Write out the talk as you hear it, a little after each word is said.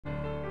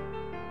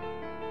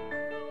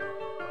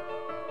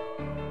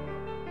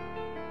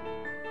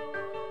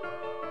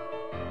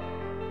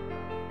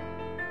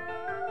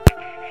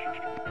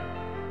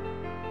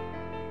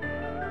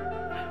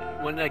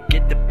When I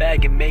get the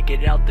bag and make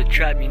it out the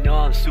trap, you know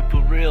I'm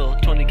super real.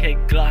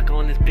 20K Glock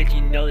on this bitch,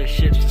 you know this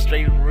shit's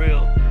straight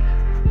real.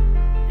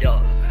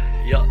 Yo.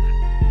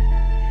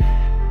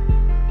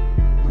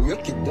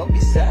 Rookie, don't be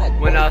sad.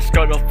 When I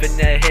start off in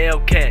that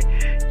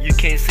Hellcat, you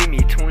can't see me.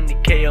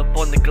 20K up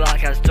on the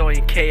Glock, I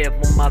 20K up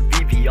on my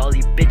VV. All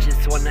these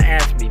bitches wanna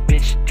ask me,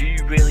 bitch, do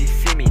you really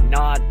see me? No,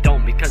 I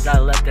don't, because I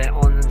left that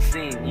on the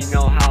scene. You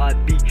know how I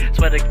be.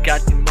 Swear to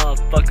God, these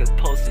motherfuckers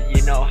posted,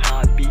 you know how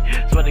I be.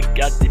 Swear to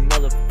God, these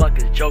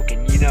motherfuckers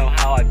joking, you know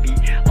how I be.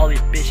 All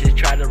these bitches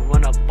try to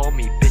run up on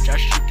me, bitch, I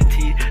shoot the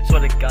teeth.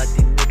 Swear to God,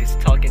 these niggas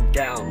talking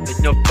down,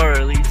 with no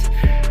burleys.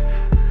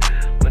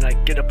 When I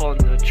get up on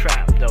the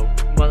trap though,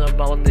 run up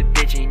on the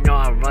bitch, you know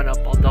I run up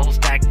on the whole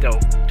stack though.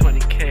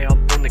 20K up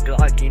on the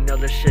Glock, you know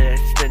the shit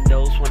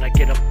extendos. When I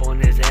get up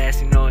on his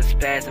ass, you know it's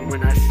fast. And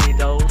when I see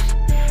those,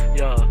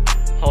 yo,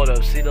 hold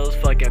up, see those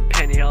fucking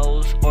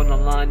pantyhose on the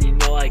line, you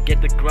know I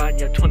get the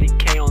grind. Yeah,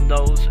 20K on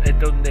those, and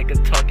those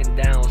niggas talking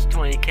down.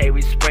 20K,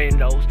 we spraying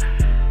those.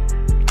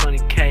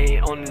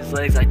 20K on his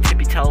legs like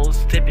tippy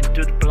toes, tipping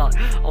through the block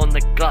on the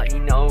Glock, you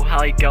know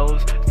how he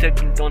goes.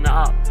 Tipping on the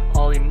op,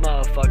 all these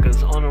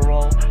motherfuckers on the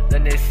roll.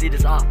 Then they see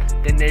this op,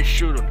 then they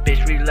shoot him,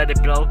 bitch, we let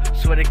it blow.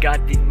 Swear to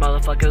God, these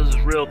motherfuckers is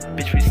real,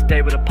 bitch, we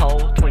stay with a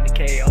pole.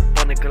 20K up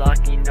on the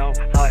Glock, you know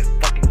how I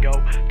fucking go.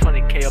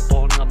 20K up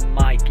on the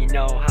mic, you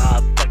know how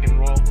I fucking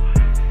roll.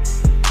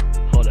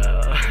 Hold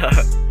up,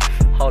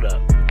 hold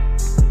up.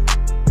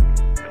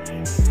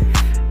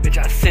 Bitch,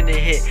 I send a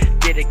hit,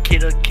 get a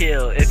kid or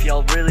kill. If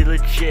y'all really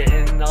legit,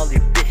 and all these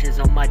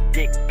bitches on my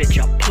dick, bitch,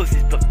 y'all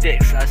pussies but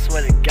dicks. I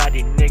swear to God,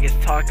 these niggas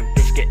talking,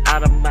 bitch, get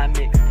out of my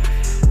mix.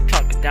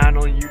 Talking down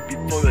on you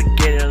before I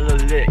get a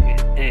little lick,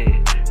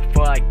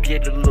 before I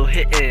get a little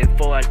hit in,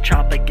 before I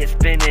chop it get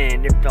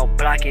spinning. If no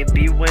block it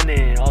be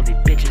winning. All these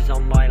bitches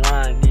on my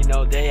line, you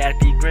know they have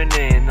to be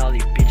grinning. All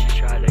these bitches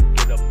try to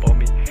get up on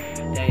me,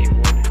 they ain't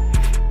winning.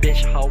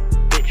 Bitch ho,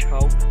 bitch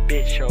ho,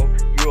 bitch ho,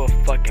 you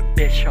a fucking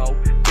bitch ho.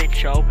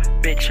 Bitch ho,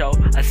 bitch ho,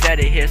 I said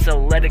it here, so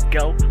let it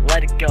go,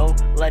 let it go,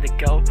 let it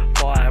go.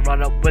 Before I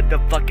run up with the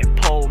fucking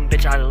pole,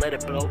 bitch, I let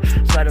it blow.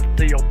 Slide up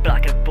through your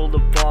block and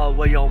boulevard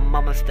where your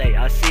mama stay.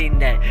 I seen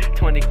that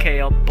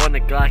 20K up on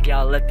the Glock,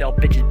 y'all let y'all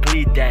bitches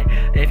bleed that.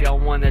 If y'all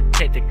wanna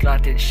take the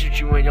Glock, then shoot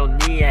you in your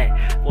knee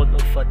at. What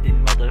the fuck these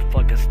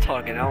motherfuckers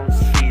talking? I don't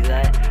see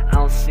that. I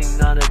don't see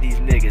none of these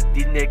niggas.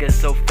 These niggas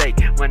so fake.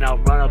 When I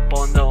run up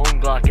on the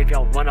own Glock, if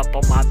y'all run up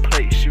on my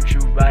plate, shoot you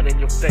right in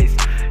your face.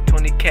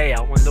 20K,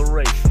 I win the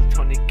race.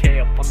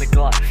 20K up on the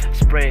Glock,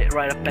 spray it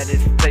right up at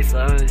his face,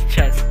 on his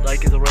chest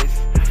like it's a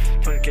race.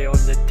 20K on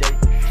the day,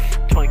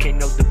 20K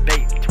no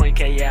debate.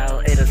 20K, yeah,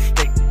 I'll eat a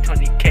steak.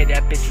 20K,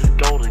 that bitch is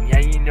golden. Yeah,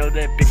 you know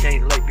that bitch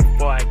ain't late.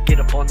 Before I get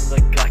up on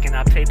the Glock and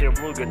I pay the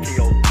Ruger to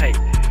your pay.